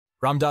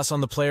Ramdas on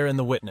the player and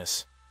the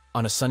witness.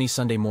 On a sunny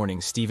Sunday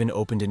morning, Stephen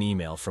opened an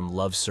email from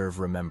Love Serve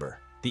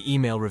Remember. The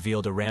email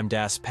revealed a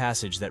Ramdas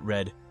passage that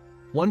read,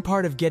 "One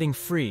part of getting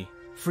free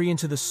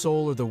into the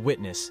soul or the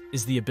witness,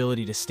 is the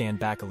ability to stand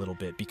back a little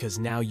bit because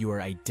now you are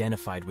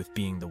identified with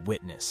being the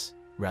witness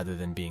rather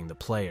than being the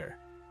player.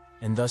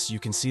 And thus you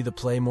can see the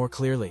play more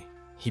clearly."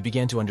 He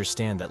began to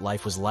understand that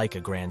life was like a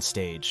grand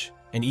stage,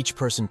 and each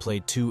person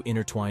played two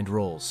intertwined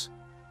roles,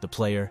 the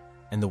player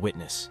and the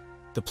witness.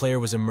 The player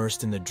was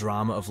immersed in the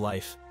drama of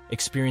life,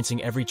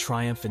 experiencing every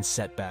triumph and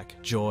setback,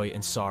 joy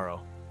and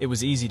sorrow. It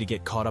was easy to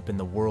get caught up in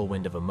the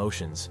whirlwind of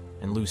emotions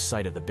and lose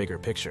sight of the bigger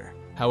picture.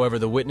 However,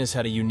 the witness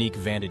had a unique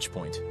vantage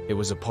point. It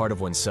was a part of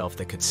oneself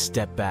that could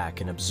step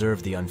back and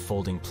observe the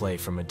unfolding play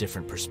from a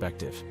different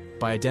perspective.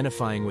 By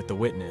identifying with the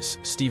witness,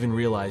 Stephen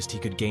realized he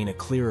could gain a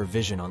clearer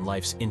vision on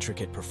life's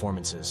intricate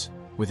performances.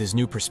 With his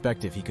new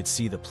perspective, he could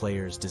see the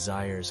player's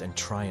desires and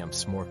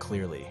triumphs more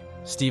clearly.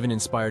 Stephen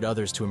inspired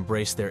others to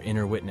embrace their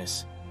inner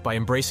witness. By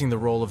embracing the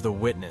role of the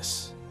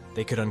witness,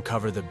 they could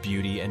uncover the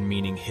beauty and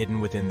meaning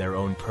hidden within their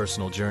own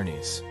personal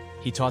journeys.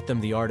 He taught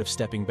them the art of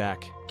stepping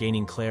back,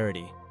 gaining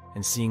clarity,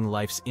 and seeing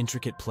life's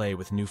intricate play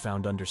with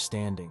newfound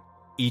understanding.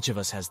 Each of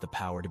us has the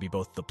power to be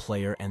both the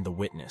player and the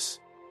witness.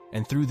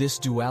 And through this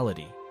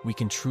duality, we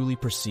can truly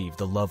perceive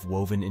the love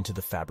woven into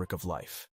the fabric of life.